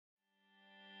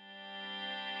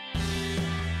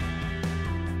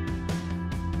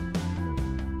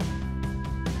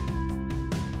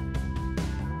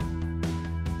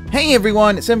Hey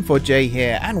everyone, it's M4J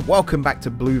here, and welcome back to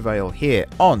Blue Vale here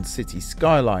on City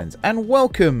Skylines, and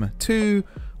welcome to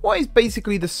what is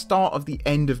basically the start of the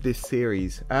end of this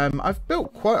series. I've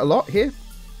built quite a lot here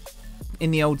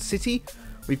in the old city.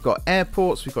 We've got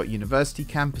airports, we've got university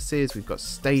campuses, we've got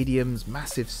stadiums,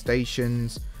 massive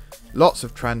stations, lots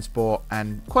of transport,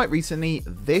 and quite recently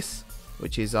this,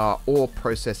 which is our ore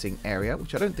processing area,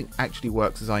 which I don't think actually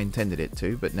works as I intended it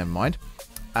to, but never mind.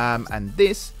 And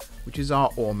this, which is our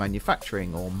ore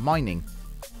manufacturing or mining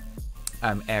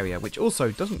area, which also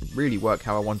doesn't really work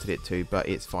how I wanted it to, but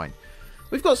it's fine.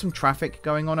 We've got some traffic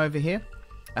going on over here.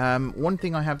 One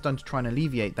thing I have done to try and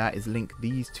alleviate that is link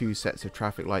these two sets of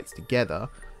traffic lights together,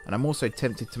 and I'm also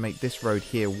tempted to make this road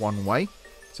here one way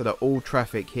so that all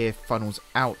traffic here funnels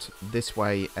out this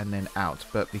way and then out,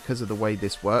 but because of the way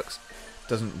this works, it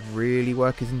doesn't really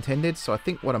work as intended. So I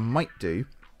think what I might do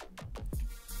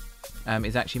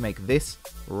is actually make this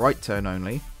right turn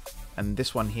only and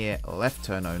this one here left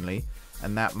turn only,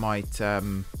 and that might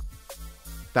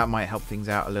help things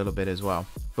out a little bit as well,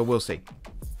 but we'll see.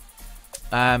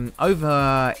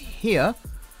 Over here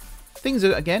things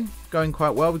are again going quite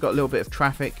well. We've got a little bit of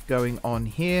traffic going on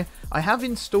here. I have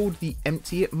installed the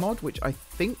empty it mod, which I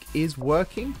think is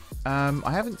working.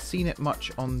 I haven't seen it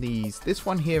much on these. This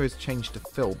one here has changed to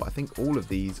fill, but I think all of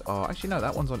these are actually, no,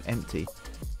 that one's on empty.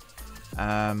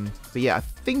 But yeah, I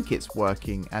think it's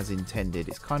working as intended.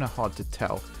 It's kind of hard to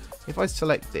tell. If I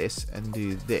select this and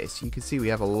do this, you can see we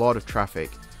have a lot of traffic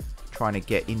trying to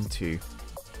get into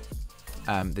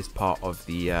this part of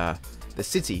the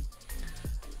city.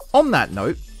 On that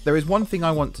note, there is one thing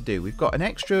I want to do. We've got an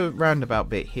extra roundabout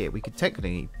bit here. We could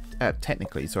technically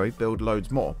build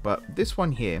loads more, but this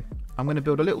one here, I'm going to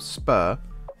build a little spur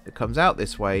that comes out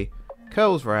this way,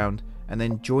 curls round, and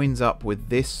then joins up with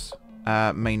this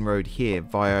main road here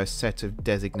via a set of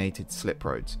designated slip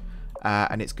roads,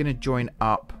 and it's going to join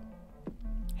up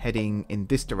heading in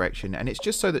this direction, and it's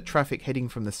just so that traffic heading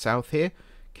from the south here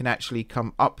can actually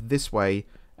come up this way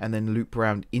and then loop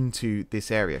around into this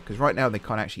area, because right now they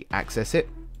can't actually access it.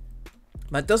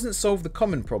 That doesn't solve the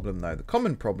common problem though. The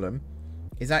common problem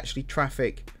is actually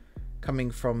traffic coming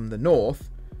from the north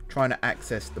trying to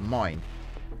access the mine,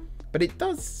 but it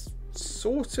does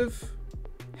sort of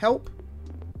help.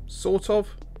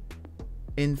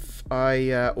 If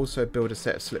I also build a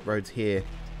set of slip roads here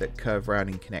that curve around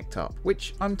and connect up,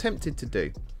 which I'm tempted to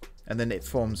do, and then it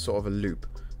forms sort of a loop,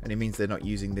 and it means they're not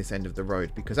using this end of the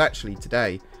road, because actually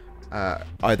today,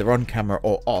 either on camera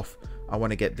or off, I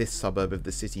want to get this suburb of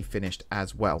the city finished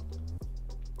as well.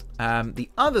 The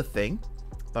other thing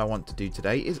that I want to do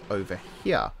today is over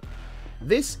here.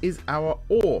 This is our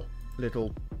ore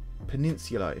little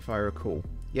peninsula, if I recall.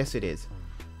 Yes, it is.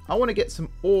 I want to get some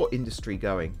ore industry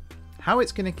going. How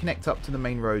it's going to connect up to the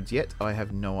main roads yet, I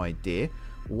have no idea.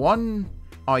 One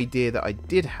idea that I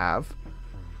did have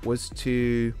was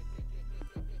to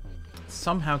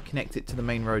somehow connect it to the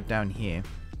main road down here.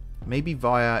 Maybe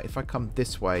via, if I come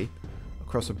this way,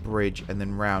 across a bridge and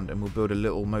then round, and we'll build a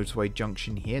little motorway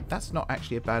junction here. That's not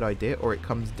actually a bad idea. Or it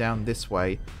comes down this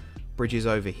way, bridges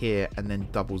over here, and then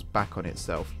doubles back on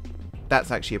itself. That's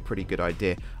actually a pretty good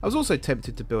idea. I was also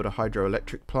tempted to build a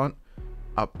hydroelectric plant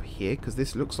up here, because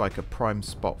this looks like a prime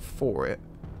spot for it.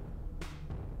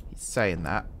 He's saying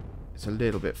that. It's a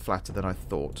little bit flatter than I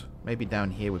thought. Maybe down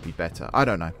here would be better. I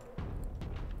don't know.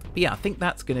 But yeah, I think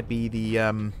that's going to be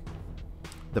the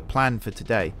plan for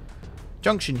today.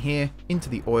 Junction here into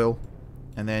the oil,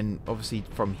 and then obviously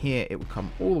from here it will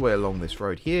come all the way along this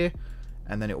road here,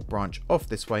 and then it will branch off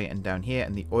this way and down here,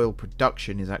 and the oil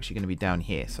production is actually going to be down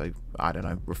here. So I don't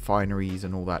know, refineries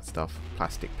and all that stuff,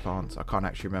 plastic plants. I can't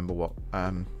actually remember what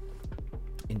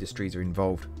industries are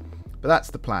involved, but that's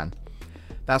the plan.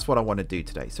 That's what I want to do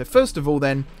today. So first of all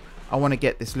then, I want to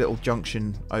get this little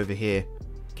junction over here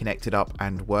connected up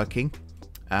and working,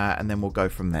 and then we'll go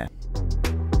from there.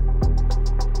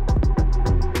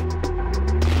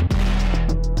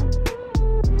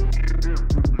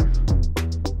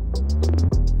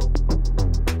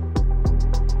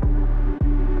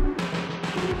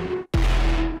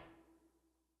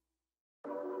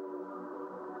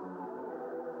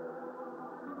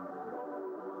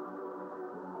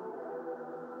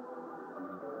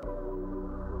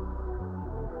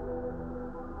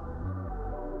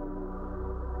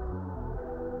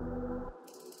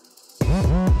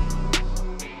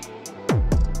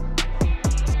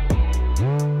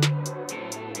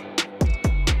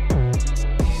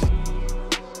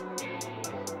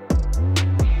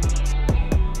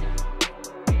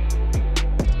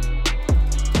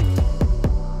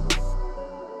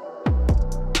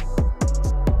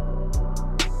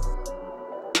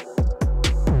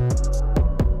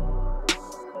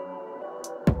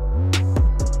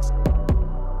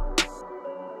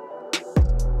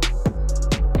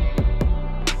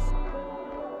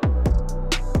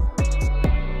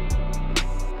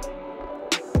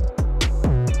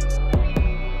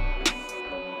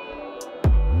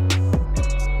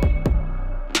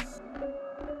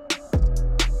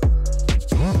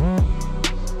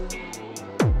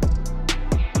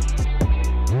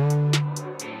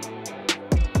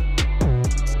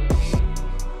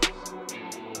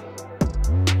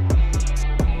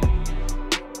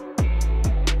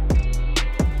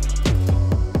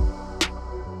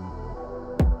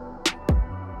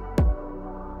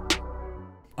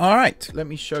 Alright, let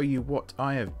me show you what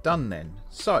I have done then.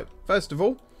 So, first of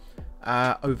all,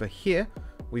 over here,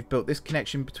 we've built this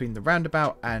connection between the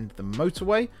roundabout and the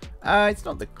motorway. It's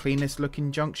not the cleanest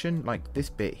looking junction, like this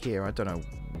bit here. I don't know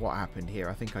what happened here.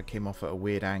 I think I came off at a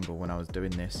weird angle when I was doing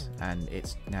this, and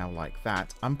it's now like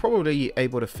that. I'm probably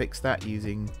able to fix that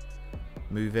using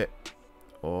Move It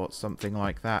or something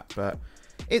like that, but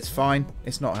it's fine.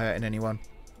 It's not hurting anyone.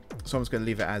 So I'm just going to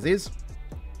leave it as is.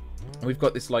 We've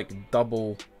got this like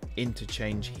double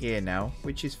interchange here now,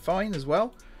 which is fine as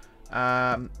well.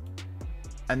 And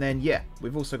then yeah,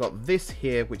 we've also got this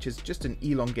here, which is just an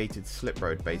elongated slip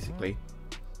road basically,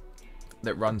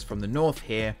 that runs from the north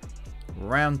here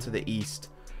round to the east,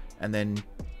 and then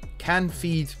can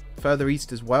feed further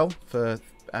east as well for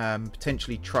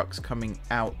potentially trucks coming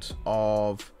out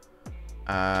of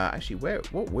actually,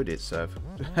 what would it serve?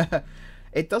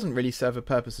 It doesn't really serve a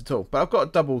purpose at all, but I've got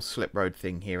a double slip road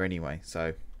thing here anyway,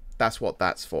 so that's what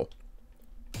that's for.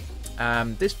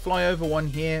 This flyover one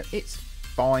here, it's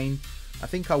fine. I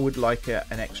think I would like an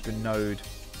extra node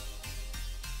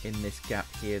in this gap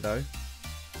here though.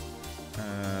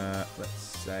 Let's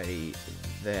say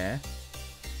there,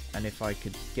 and if I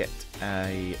could get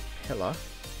a pillar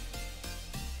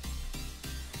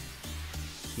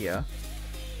here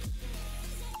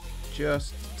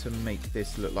just to make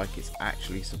this look like it's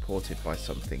actually supported by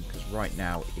something, because right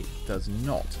now it does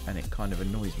not, and it kind of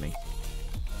annoys me.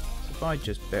 So if I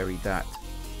just bury that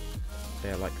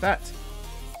there like that,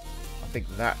 I think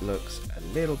that looks a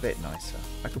little bit nicer.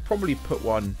 I could probably put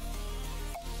one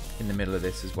in the middle of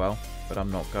this as well, but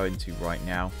I'm not going to right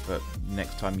now. But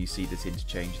next time you see this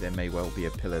interchange, there may well be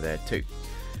a pillar there too.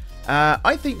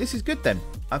 I think this is good then.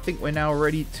 I think we're now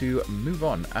ready to move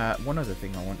on. One other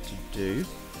thing I want to do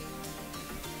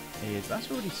is, that's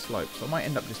already sloped, so I might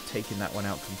end up just taking that one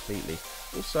out completely.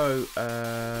 Also,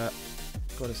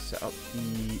 got to set up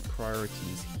the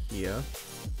priorities here.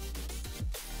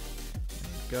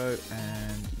 There we go,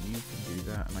 and you can do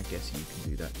that, and I guess you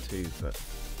can do that too, but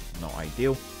not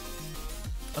ideal.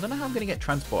 I don't know how I'm going to get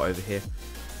transport over here.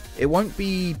 It won't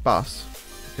be bus,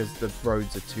 because the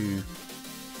roads are too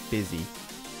busy.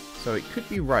 So it could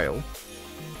be rail.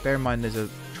 Bear in mind there's a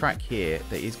track here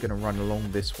that is going to run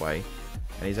along this way,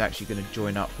 and is actually going to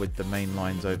join up with the main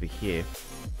lines over here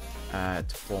to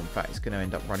form. In fact, it's going to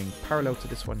end up running parallel to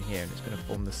this one here, and it's going to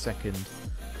form the second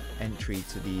entry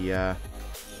to the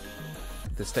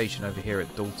station over here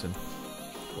at Dalton,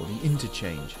 or the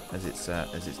interchange as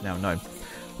it's now known.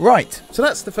 Right, so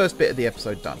that's the first bit of the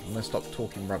episode done. I'm going to stop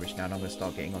talking rubbish now, and I'm going to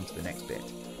start getting on to the next bit.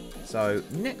 So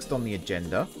next on the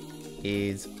agenda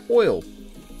is oil.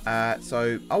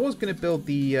 So I was going to build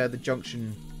the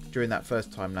junction during that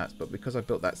first time lapse, but because I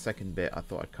built that second bit, I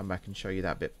thought I'd come back and show you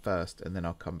that bit first, and then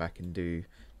I'll come back and do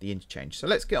the interchange. So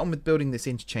let's get on with building this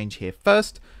interchange here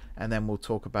first, and then we'll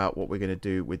talk about what we're going to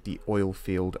do with the oil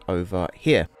field over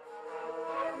here.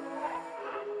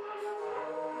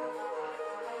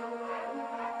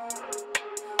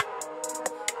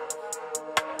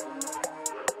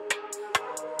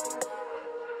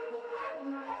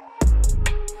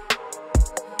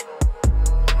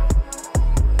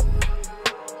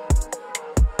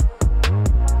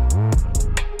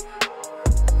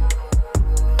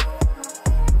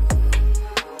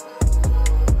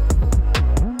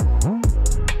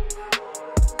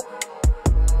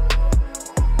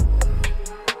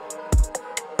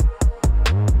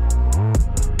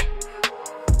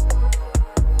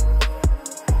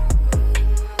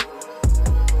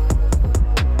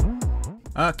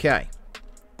 Okay,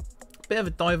 bit of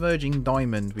a diverging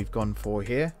diamond we've gone for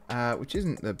here, which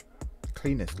isn't the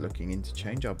cleanest looking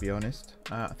interchange, I'll be honest.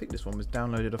 I think this one was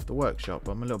downloaded off the workshop,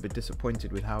 but I'm a little bit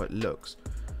disappointed with how it looks.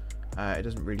 It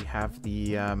doesn't really have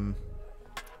the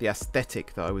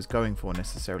aesthetic that I was going for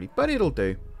necessarily, but it'll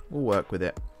do. We'll work with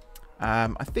it.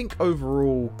 I think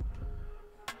overall,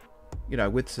 you know,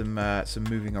 with some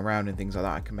moving around and things like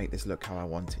that, I can make this look how I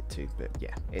want it to. But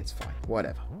yeah, it's fine.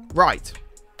 Whatever. Right.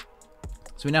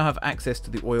 So we now have access to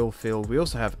the oil field. We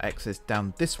also have access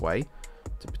down this way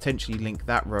to potentially link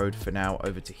that road for now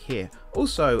over to here.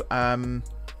 Also,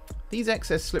 these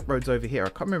excess slip roads over here, I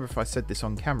can't remember if I said this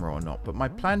on camera or not, but my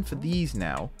plan for these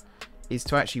now is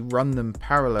to actually run them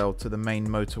parallel to the main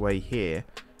motorway here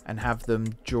and have them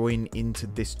join into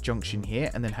this junction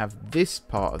here, and then have this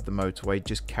part of the motorway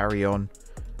just carry on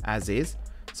as is.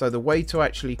 So the way to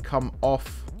actually come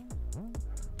off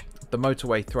the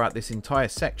motorway throughout this entire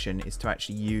section is to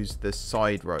actually use the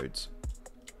side roads.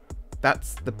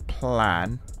 That's the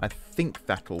plan. I think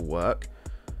that'll work.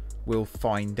 We'll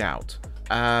find out.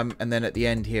 And then at the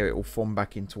end here, it will form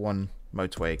back into one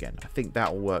motorway again. I think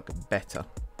that'll work better.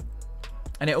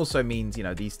 And it also means, you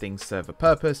know, these things serve a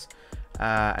purpose.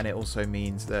 And it also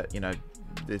means that, you know,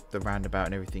 the roundabout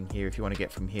and everything here, if you want to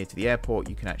get from here to the airport,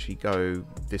 you can actually go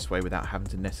this way without having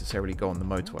to necessarily go on the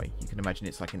motorway. You can imagine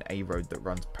it's like an A road that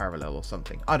runs parallel or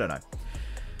something. I don't know.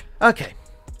 Okay.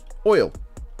 Oil.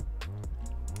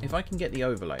 If I can get the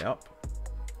overlay up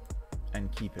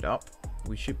and keep it up,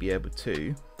 we should be able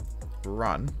to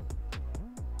run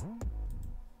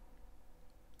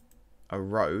a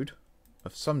road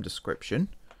of some description.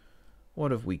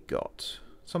 What have we got?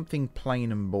 Something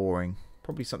plain and boring.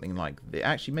 Probably something like this.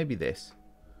 Actually, maybe this.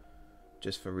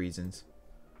 Just for reasons.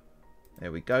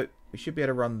 There we go. We should be able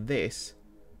to run this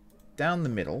down the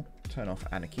middle. Turn off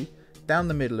anarchy. Down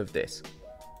the middle of this.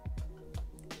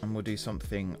 And we'll do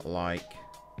something like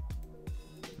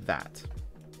that.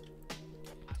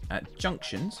 At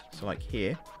junctions, so like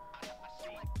here,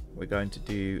 we're going to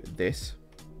do this.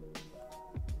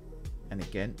 And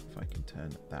again, if I can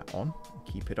turn that on and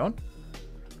keep it on.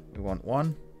 We want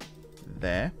one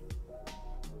there.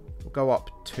 We'll go up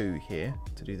 2 here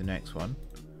to do the next one.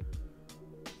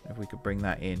 If we could bring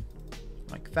that in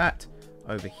like that.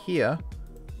 Over here,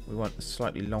 we want a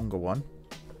slightly longer one.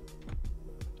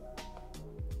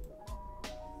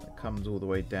 That comes all the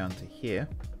way down to here.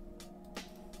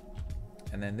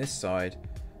 And then this side,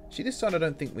 actually this side I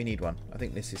don't think we need one. I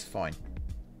think this is fine.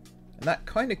 And that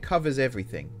kind of covers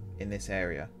everything in this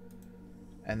area.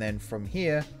 And then from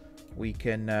here, we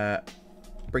can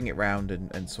bring it round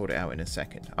and sort it out in a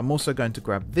second. I'm also going to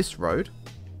grab this road.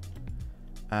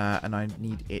 And I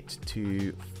need it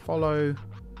to follow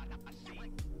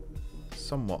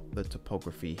somewhat the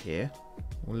topography here.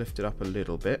 We'll lift it up a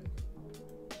little bit.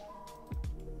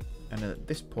 And at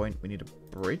this point, we need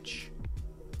a bridge.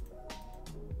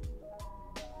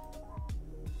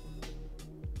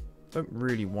 Don't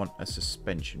really want a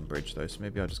suspension bridge though, so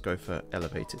maybe I'll just go for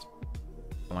elevated.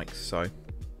 Like so.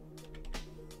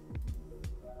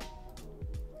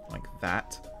 Like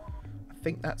that. I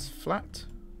think that's flat.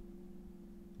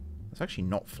 It's actually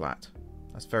not flat.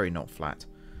 That's very not flat.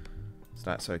 So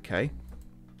that's okay.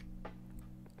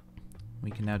 We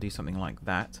can now do something like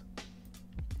that.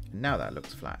 And now that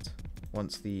looks flat.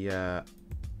 Once the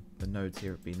nodes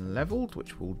here have been leveled,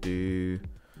 which we'll do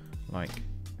like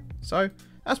so.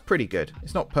 That's pretty good.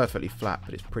 It's not perfectly flat,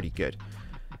 but it's pretty good.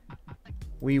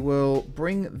 We will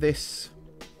bring this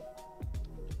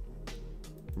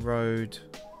road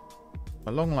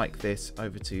along like this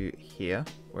over to here,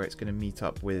 where it's going to meet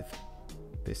up with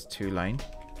this 2-lane.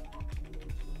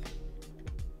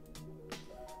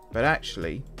 But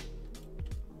actually,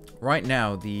 right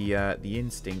now the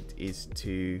instinct is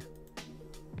to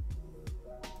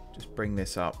just bring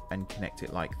this up and connect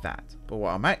it like that. But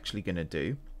what I'm actually going to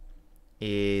do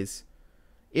is,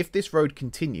 if this road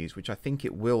continues, which I think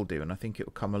it will do, and I think it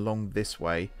will come along this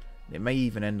way, it may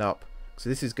even end up, so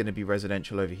this is going to be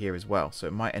residential over here as well, so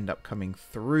it might end up coming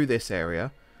through this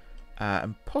area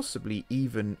and possibly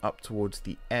even up towards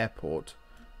the airport,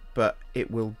 but it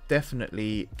will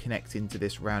definitely connect into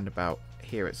this roundabout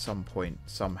here at some point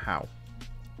somehow.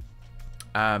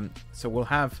 So we'll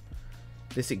have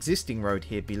this existing road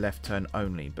here be left turn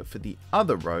only, but for the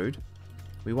other road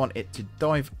we want it to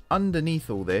dive underneath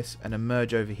all this and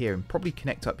emerge over here and probably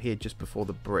connect up here just before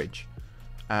the bridge.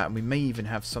 And we may even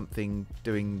have something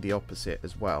doing the opposite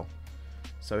as well.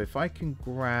 So if I can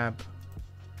grab,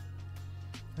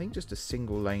 I think just a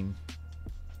single lane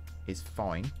is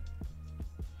fine.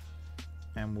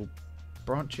 And we'll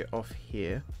branch it off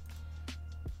here.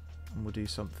 And we'll do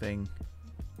something,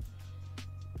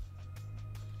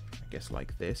 I guess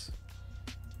like this.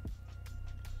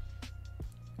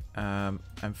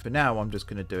 And for now, I'm just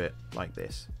going to do it like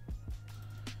this.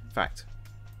 In fact,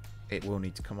 it will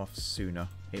need to come off sooner.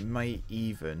 It may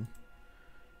even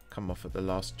come off at the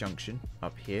last junction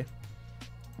up here.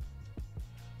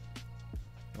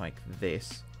 Like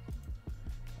this.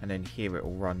 And then here it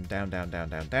will run down, down, down,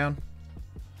 down, down.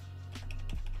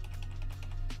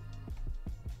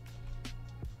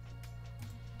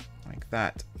 Like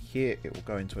that. Here it will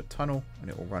go into a tunnel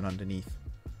and it will run underneath.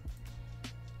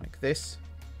 Like this.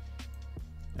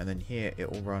 And then here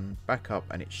it will run back up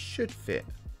and it should fit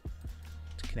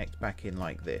to connect back in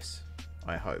like this,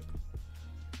 I hope.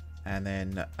 And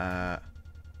then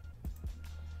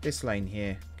this lane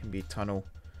here can be tunnel.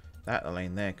 That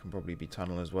lane there can probably be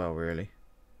tunnel as well, really.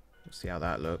 We'll see how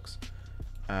that looks.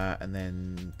 And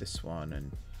then this one,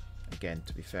 and again,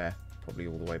 to be fair, probably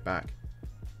all the way back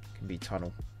can be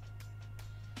tunnel.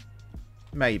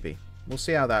 Maybe. We'll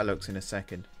see how that looks in a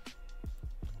second.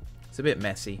 It's a bit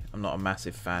messy. I'm not a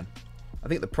massive fan. I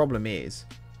think the problem is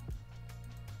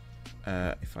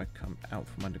if I come out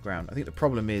from underground. I think the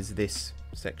problem is this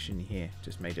section here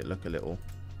just made it look a little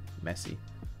messy.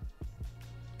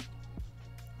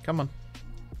 Come on.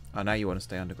 Oh, now you want to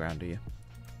stay underground, do you?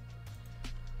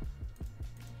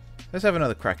 Let's have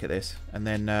another crack at this, and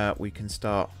then we can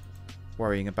start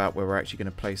worrying about where we're actually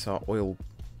going to place our oil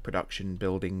production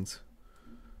buildings.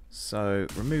 So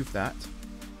remove that.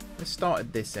 Let's start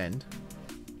at this end.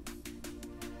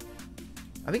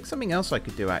 I think something else I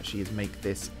could do actually is make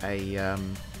this a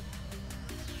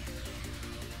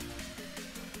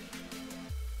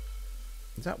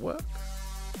does that work?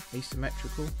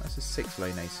 Asymmetrical? That's a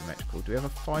 6-lane asymmetrical. Do we have a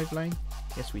 5-lane?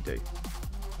 Yes, we do.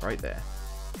 Right there.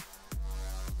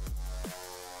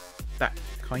 That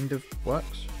kind of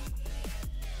works.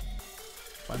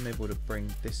 If I'm able to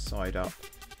bring this side up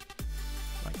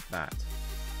like that,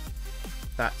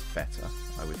 that's better,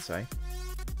 I would say.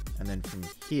 And then from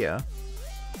here,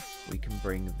 we can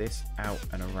bring this out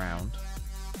and around.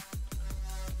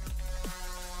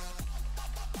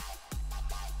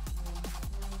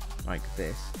 Like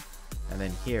this. And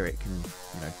then here it can,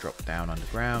 you know, drop down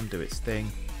underground, do its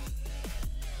thing.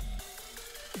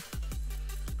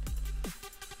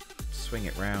 Swing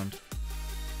it round.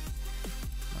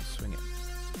 I'll swing it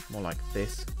more like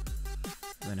this.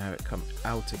 And then have it come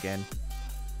out again.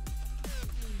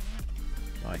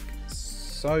 Like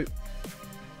so.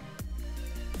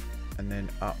 And then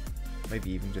up.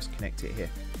 Maybe even just connect it here.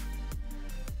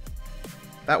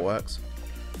 That works.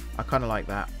 I kind of like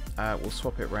that. We'll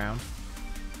swap it round.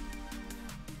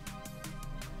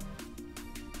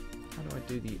 How do I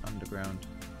do the underground?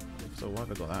 So why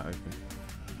have I got that open?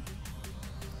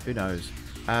 Who knows?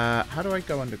 How do I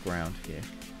go underground here?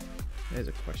 There's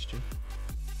a question.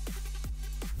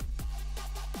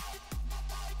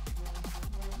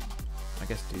 I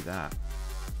guess do that.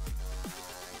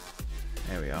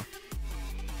 There we are.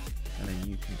 And then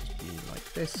you can just be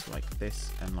like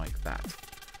this, and like that.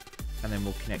 And then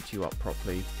we'll connect you up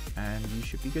properly, and you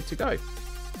should be good to go.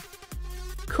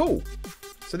 Cool.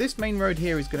 So this main road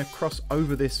here is going to cross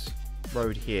over this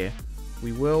road here.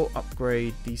 We will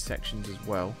upgrade these sections as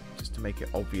well, just to make it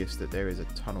obvious that there is a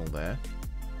tunnel there,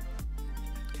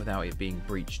 without it being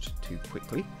breached too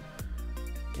quickly.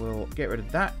 We'll get rid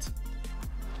of that.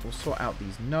 We'll sort out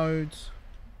these nodes.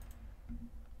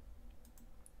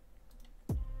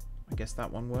 I guess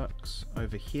that one works.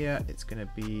 Over here, it's going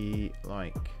to be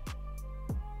like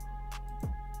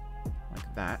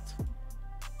that.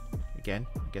 Again,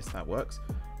 I guess that works.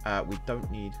 We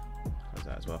don't need, close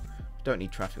that as well. We don't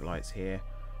need traffic lights here.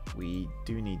 We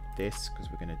do need this because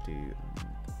we're going to do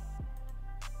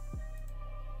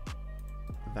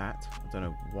that. I don't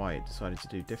know why it decided to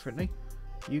do differently.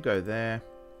 You go there.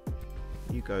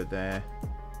 You go there.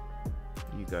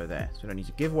 You go there. So we don't need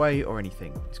to give way or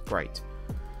anything. It's great.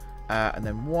 And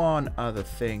then one other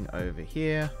thing over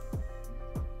here.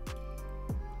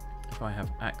 If I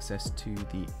have access to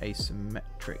the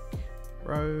asymmetric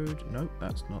road. Nope,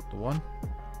 that's not the one.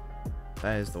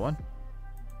 There's the one.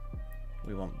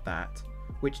 We want that.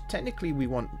 Which technically we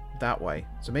want that way.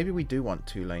 So maybe we do want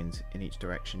 2 lanes in each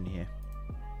direction here.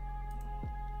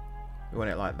 We want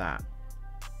it like that.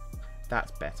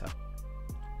 That's better.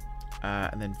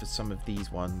 And then for some of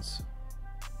these ones,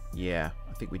 yeah,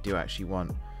 I think we do actually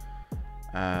want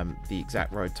the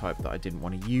exact road type that I didn't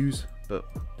want to use, but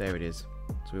there it is.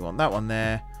 So we want that one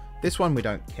there. This one we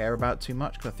don't care about too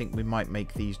much because I think we might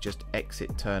make these just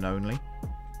exit turn only.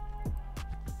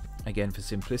 Again, for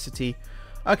simplicity.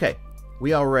 Okay,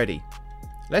 we are ready.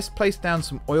 Let's place down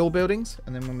some oil buildings,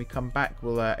 and then when we come back,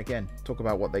 we'll again talk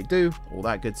about what they do, all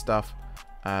that good stuff.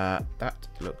 That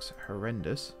looks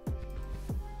horrendous.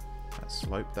 That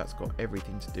slope, that's got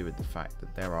everything to do with the fact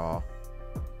that there are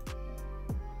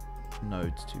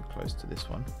nodes too close to this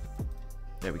one.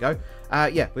 There we go.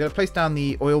 Yeah, we're going to place down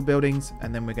the oil buildings,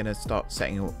 and then we're going to start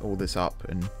setting all this up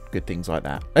and good things like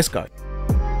that. Let's go.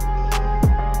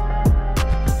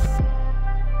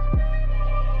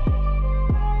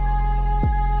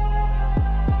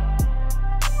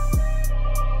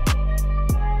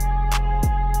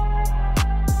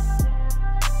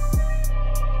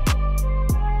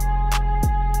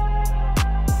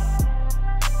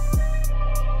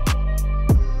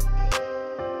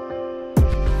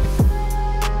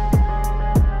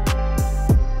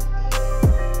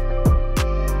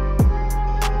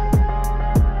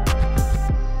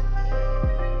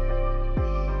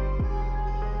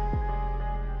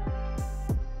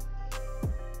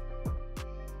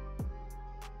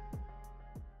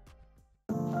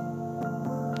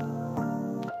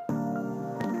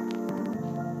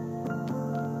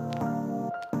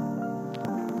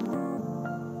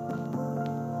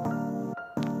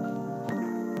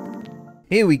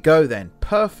 Here we go then.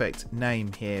 Perfect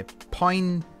name here.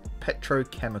 Pine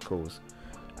Petrochemicals.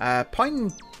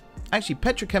 Actually,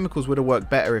 petrochemicals would have worked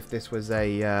better if this was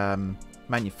a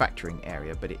manufacturing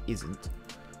area, but it isn't.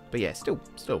 But yeah, still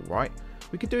right.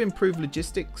 We could do improved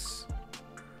logistics.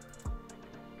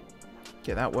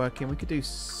 Get that working. We could do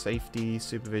safety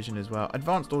supervision as well.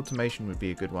 Advanced automation would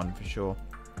be a good one for sure.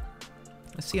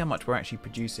 Let's see how much we're actually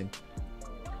producing.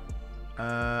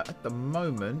 At the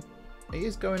moment, it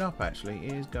is going up actually.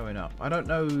 It is going up. I don't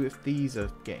know if these are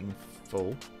getting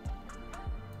full.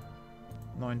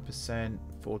 9%,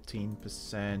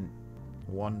 14%,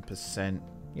 1%.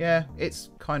 Yeah, it's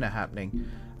kind of happening.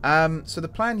 So the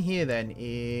plan here then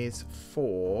is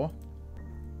for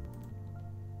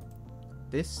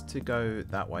this to go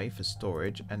that way for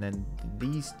storage, and then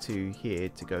these two here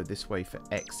to go this way for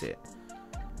exit.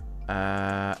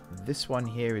 This one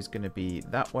here is going to be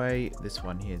that way, this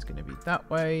one here is going to be that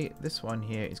way, this one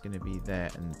here is going to be there,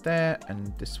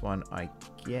 and this one, I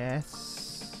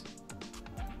guess,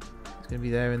 it's going to be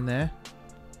there and there.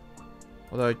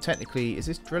 Although technically, is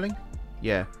this drilling?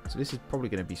 Yeah, so this is probably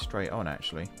going to be straight on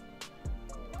actually,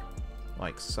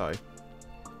 like so.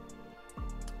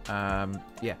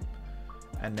 Yeah,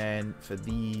 and then for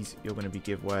these you're going to be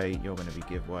give way, you're going to be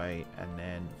give way, and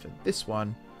then for this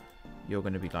one you're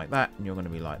going to be like that, and you're going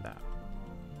to be like that.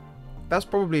 That's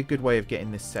probably a good way of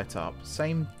getting this set up.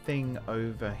 Same thing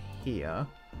over here,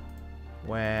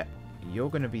 where you're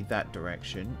going to be that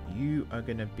direction, you are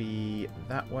going to be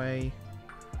that way,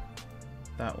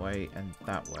 and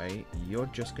that way. You're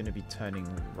just going to be turning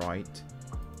right,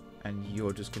 and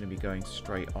you're just going to be going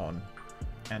straight on.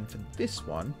 And for this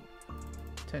one,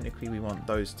 technically we want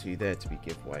those two there to be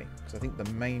give way, because I think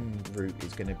the main route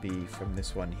is going to be from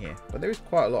this one here. But there is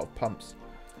quite a lot of pumps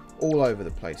all over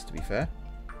the place, to be fair.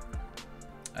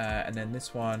 And then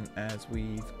this one, as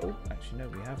we've... Oh, actually no,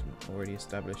 we haven't already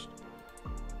established.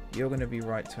 You're going to be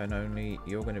right turn only,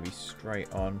 you're going to be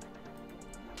straight on.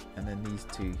 And then these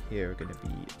two here are going to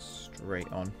be straight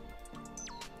on.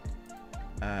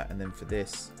 And then for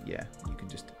this, yeah, you can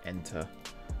just enter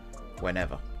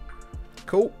whenever.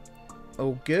 Cool.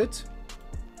 All good.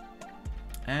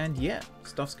 And yeah,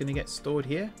 stuff's going to get stored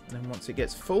here. And then once it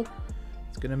gets full,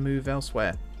 it's going to move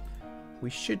elsewhere. We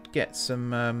should get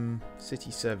some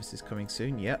city services coming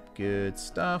soon. Yep, good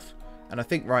stuff. And I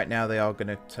think right now they are going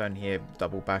to turn here,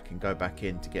 double back and go back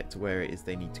in to get to where it is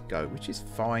they need to go, which is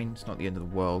fine. It's not the end of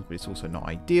the world, but it's also not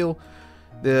ideal.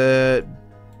 The,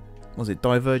 was it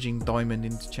Diverging Diamond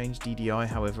Interchange, DDI,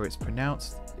 however it's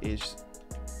pronounced, is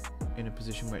in a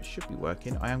position where it should be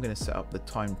working. I am going to set up the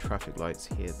timed traffic lights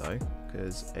here though,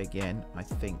 because again, I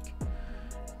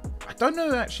don't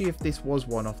know actually if this was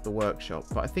one off the workshop,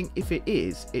 but I think if it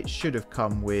is, it should have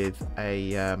come with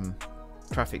a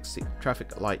traffic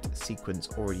light sequence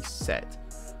already set.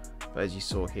 But as you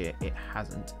saw here, it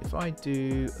hasn't. If I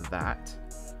do that,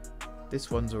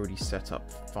 this one's already set up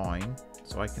fine,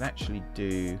 so I can actually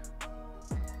do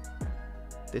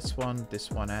this one,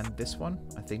 and this one,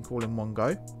 I think all in one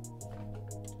go.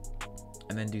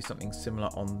 And then do something similar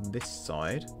on this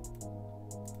side,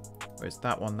 where it's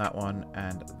that one,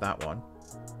 and that one,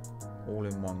 all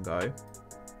in one go.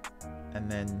 And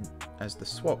then as the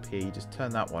swap here, you just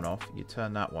turn that one off, you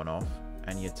turn that one off,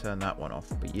 and you turn that one off,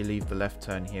 but you leave the left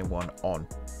turn here one on.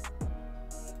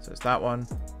 So it's that one,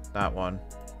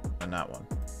 and that one.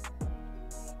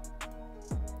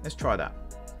 Let's try that.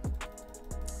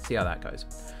 See how that goes.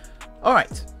 All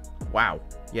right. Wow.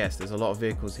 Yes, there's a lot of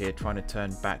vehicles here trying to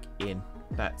turn back in.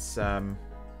 That's more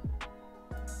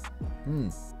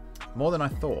than I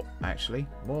thought, actually.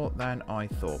 More than I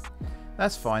thought.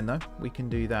 That's fine though. We can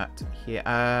do that here.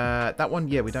 That one,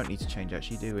 yeah, we don't need to change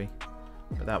actually, do we?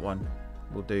 But that one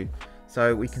will do.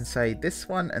 So we can say this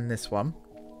one and this one,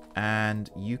 and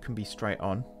you can be straight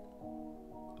on,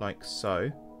 like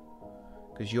so,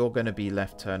 because you're going to be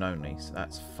left turn only, so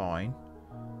that's fine.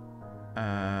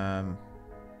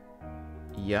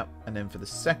 Yep, and then for the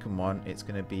second one, it's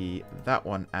going to be that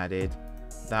one added,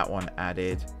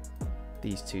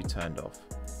 these two turned off.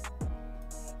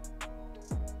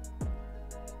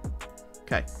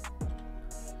 Okay.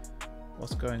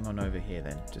 What's going on over here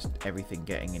then? Just everything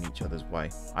getting in each other's way.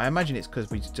 I imagine it's because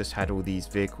we just had all these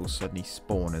vehicles suddenly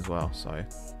spawn as well, so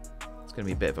it's going to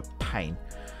be a bit of a pain.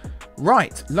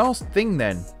 Right, last thing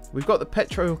then. We've got the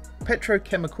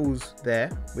petrochemicals there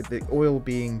with the oil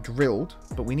being drilled,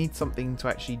 but we need something to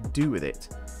actually do with it.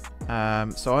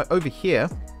 Over here,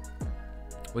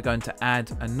 we're going to add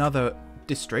another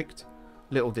district,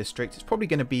 little district. It's probably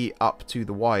going to be up to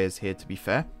the wires here, to be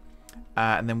fair.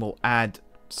 And then we'll add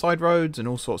side roads and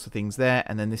all sorts of things there.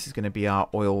 And then this is going to be our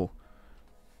oil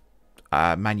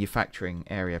manufacturing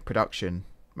area, production.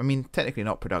 I mean, technically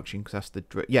not production because that's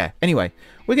the... Yeah, anyway,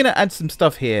 we're going to add some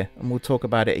stuff here and we'll talk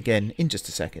about it again in just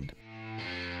a second.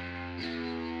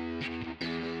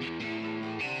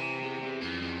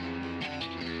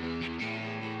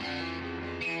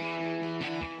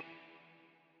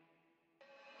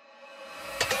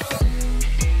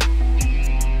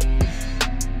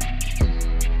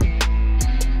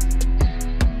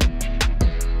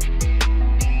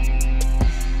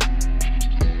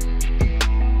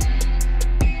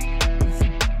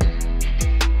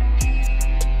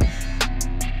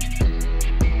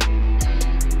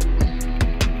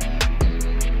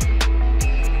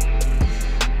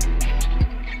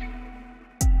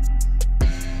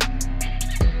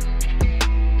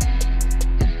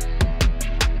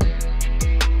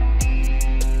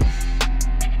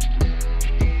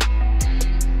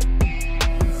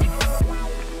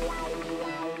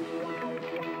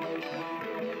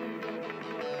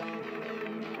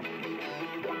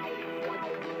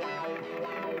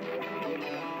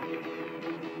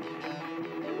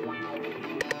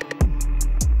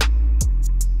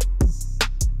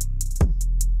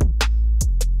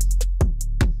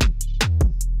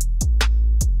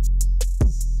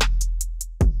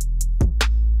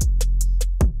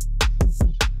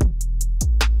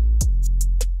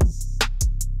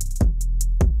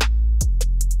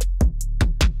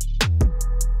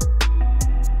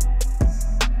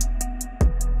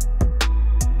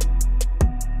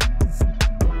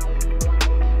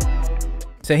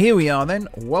 So here we are then,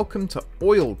 welcome to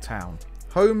Oil Town,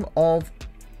 home of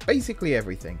basically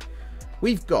everything.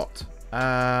 We've got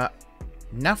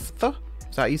naphtha,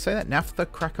 is that how you say that? Naphtha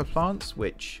cracker plants,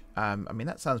 which, I mean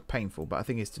that sounds painful, but I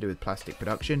think it's to do with plastic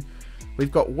production.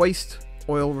 We've got waste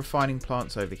oil refining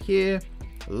plants over here,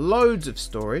 loads of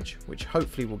storage, which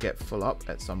hopefully will get full up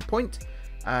at some point.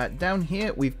 Down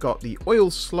here we've got the oil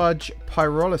sludge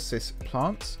pyrolysis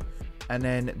plants. And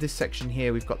then this section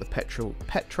here, we've got the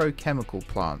petrochemical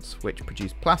plants, which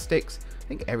produce plastics. I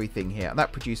think everything here.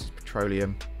 That produces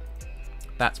petroleum.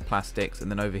 That's plastics.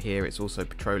 And then over here, it's also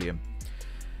petroleum.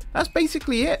 That's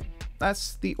basically it.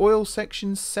 That's the oil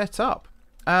section set up.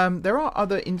 There are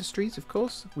other industries, of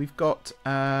course. We've got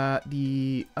I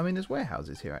mean, there's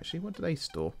warehouses here, actually. What do they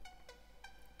store?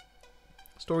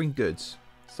 Storing goods.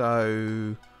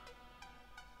 So,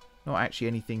 not actually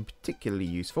anything particularly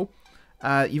useful.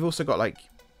 You've also got like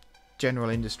general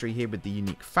industry here with the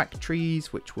unique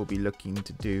factories, which we'll be looking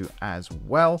to do as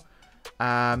well.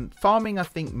 Farming, I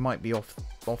think, might be off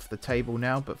the table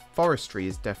now, but forestry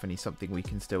is definitely something we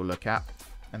can still look at.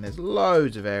 And there's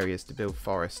loads of areas to build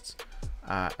forests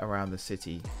around the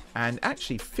city, and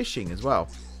actually fishing as well.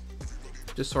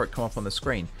 Just saw it come up on the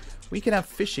screen. We can have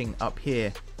fishing up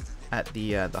here at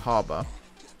the harbour.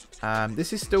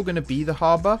 This is still going to be the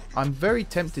harbour. I'm very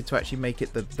tempted to actually make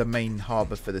it the main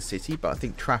harbour for the city, but I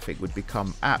think traffic would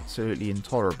become absolutely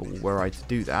intolerable were I to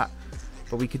do that.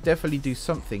 But we could definitely do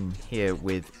something here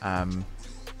with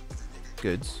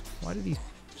goods. Why do these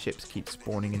ships keep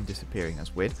spawning and disappearing?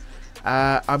 That's weird.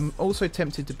 I'm also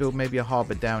tempted to build maybe a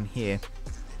harbour down here.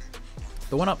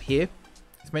 The one up here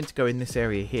is meant to go in this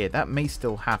area here. That may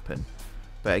still happen,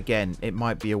 but again, it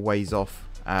might be a ways off.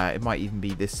 It might even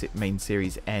be this main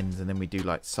series ends and then we do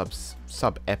like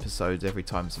sub episodes every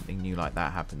time something new like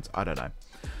that happens. I don't know.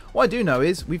 What I do know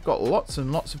is we've got lots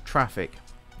and lots of traffic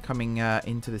coming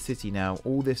into the city now.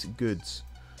 All this goods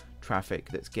traffic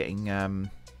that's getting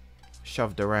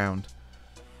shoved around.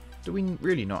 Do we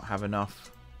really not have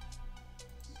enough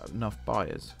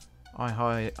buyers?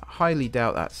 I highly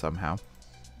doubt that somehow.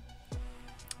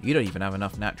 You don't even have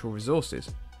enough natural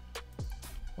resources.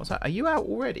 What's that? Are you out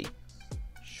already?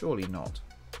 Surely not.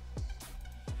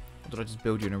 Or did I just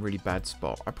build you in a really bad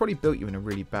spot? I probably built you in a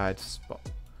really bad spot.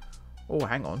 Oh,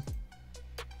 hang on.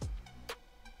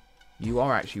 You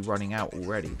are actually running out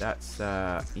already. That's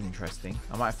interesting.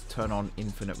 I might have to turn on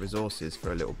infinite resources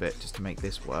for a little bit just to make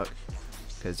this work.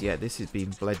 Because, yeah, this is being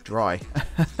bled dry.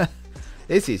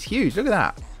 This is huge. Look at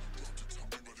that.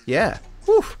 Yeah.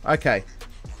 Whew. Okay.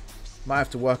 Might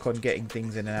have to work on getting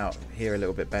things in and out here a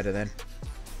little bit better then.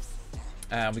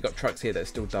 We've got trucks here that are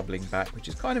still doubling back, which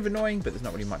is kind of annoying, but there's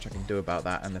not really much I can do about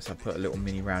that unless I put a little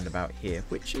mini roundabout here,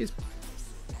 which is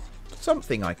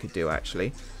something I could do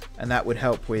actually. And that would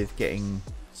help with getting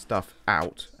stuff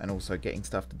out and also getting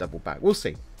stuff to double back. We'll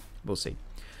see. We'll see.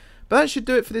 But that should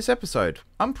do it for this episode.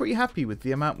 I'm pretty happy with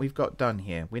the amount we've got done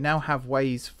here. We now have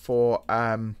ways for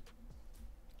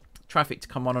traffic to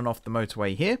come on and off the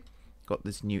motorway here. got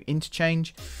this new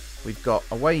interchange. We've got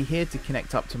a way here to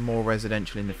connect up to more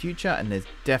residential in the future, and there's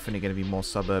definitely going to be more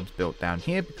suburbs built down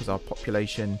here because our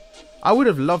population... I would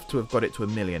have loved to have got it to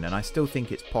 1 million, and I still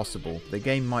think it's possible. The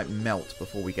game might melt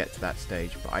before we get to that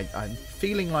stage, but I'm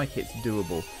feeling like it's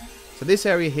doable. So this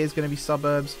area here is going to be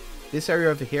suburbs. This area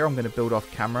over here I'm going to build off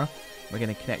camera. We're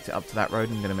going to connect it up to that road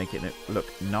and I'm going to make it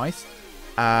look nice.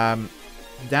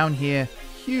 Down here,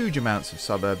 huge amounts of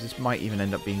suburbs. This might even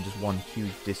end up being just one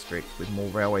huge district with more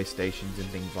railway stations and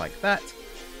things like that.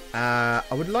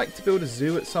 I would like to build a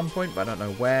zoo at some point, but I don't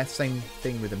know where. Same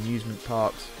thing with amusement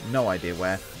parks. No idea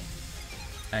where.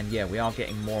 And yeah, we are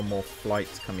getting more and more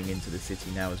flights coming into the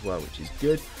city now as well, which is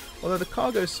good. Although the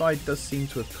cargo side does seem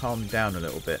to have calmed down a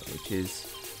little bit, which is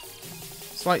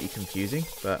slightly confusing,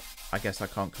 but I guess I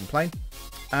can't complain.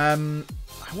 I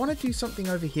want to do something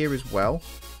over here as well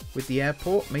with the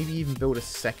airport. Maybe even build a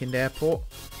second airport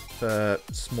for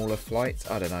smaller flights.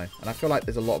 I don't know. And I feel like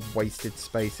there's a lot of wasted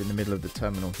space in the middle of the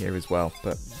terminal here as well.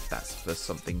 But that's for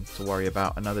something to worry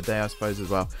about another day, I suppose, as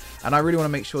well. And I really want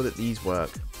to make sure that these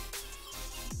work.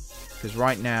 Because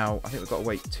right now, I think we've got to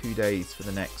wait 2 days for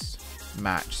the next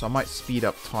match. So I might speed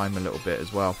up time a little bit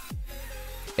as well.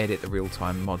 Edit the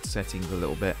real-time mod settings a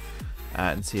little bit.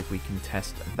 And see if we can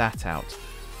test that out.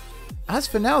 As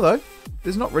for now, though,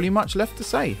 there's not really much left to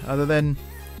say. Other than,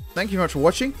 thank you very much for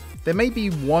watching. There may be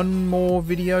one more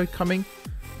video coming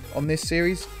on this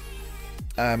series.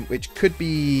 Which could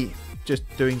be just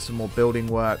doing some more building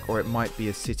work. Or it might be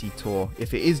a city tour.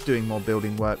 If it is doing more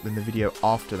building work, then the video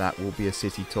after that will be a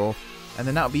city tour. And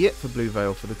then that'll be it for Blue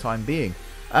Vale for the time being.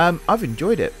 I've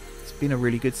enjoyed it. It's been a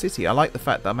really good city. I like the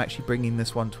fact that I'm actually bringing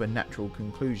this one to a natural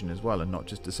conclusion as well, and not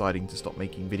just deciding to stop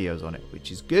making videos on it, which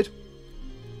is good.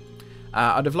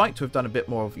 I'd have liked to have done a bit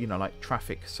more of, you know, like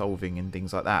traffic solving and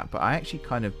things like that, but I actually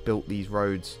kind of built these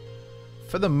roads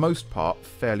for the most part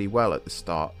fairly well at the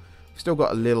start. We've still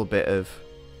got a little bit of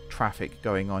traffic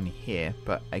going on here,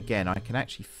 but again, I can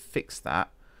actually fix that.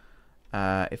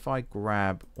 If I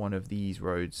grab one of these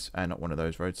roads, not one of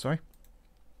those roads, sorry.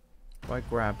 If I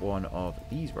grab one of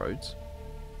these roads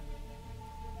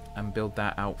and build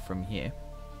that out from here,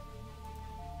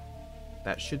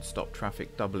 that should stop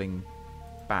traffic doubling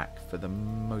back for the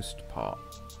most part.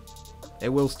 It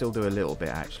will still do a little bit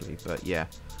actually, but yeah.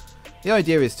 The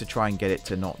idea is to try and get it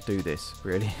to not do this,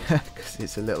 really, because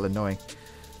it's a little annoying.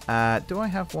 Do I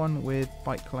have one with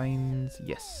bike lanes?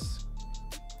 Yes.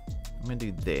 I'm going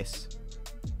to do this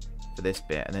for this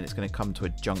bit, and then it's going to come to a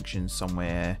junction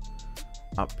somewhere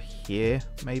up here,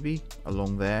 maybe,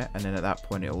 along there, and then at that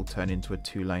point it will turn into a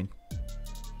 2-lane.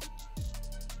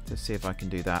 Let's see if I can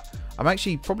do that. I'm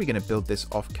actually probably going to build this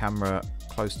off camera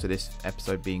close to this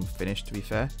episode being finished, to be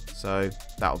fair, so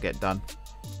that'll get done.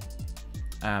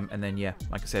 And then yeah,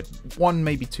 like I said, 1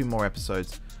 maybe 2 more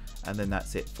episodes, and then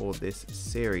that's it for this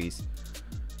series.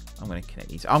 I'm going to connect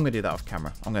these. I'm going to do that off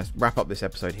camera. I'm going to wrap up this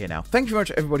episode here now. Thank you very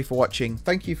much everybody for watching.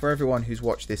 Thank you for everyone who's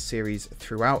watched this series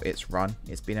throughout its run.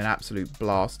 It's been an absolute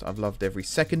blast. I've loved every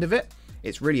second of it.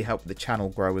 It's really helped the channel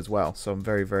grow as well. So I'm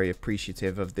very, very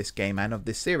appreciative of this game and of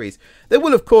this series. There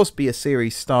will, of course, be a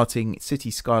series starting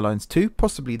City Skylines 2,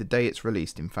 possibly the day it's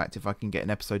released. In fact, if I can get an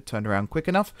episode turned around quick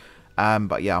enough.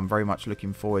 But yeah, I'm very much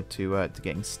looking forward to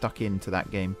getting stuck into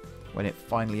that game when it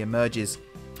finally emerges.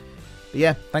 But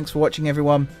yeah, thanks for watching,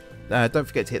 everyone. Don't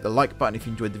forget to hit the like button if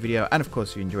you enjoyed the video, and of course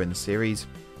if you're enjoying the series.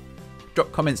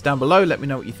 Drop comments down below, let me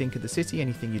know what you think of the city,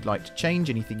 anything you'd like to change,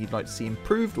 anything you'd like to see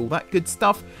improved, all that good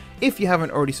stuff. If you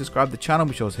haven't already subscribed to the channel,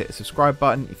 be sure to hit the subscribe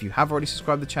button. If you have already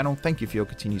subscribed to the channel, thank you for your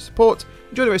continued support.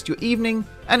 Enjoy the rest of your evening,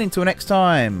 and until next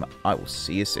time, I will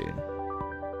see you soon.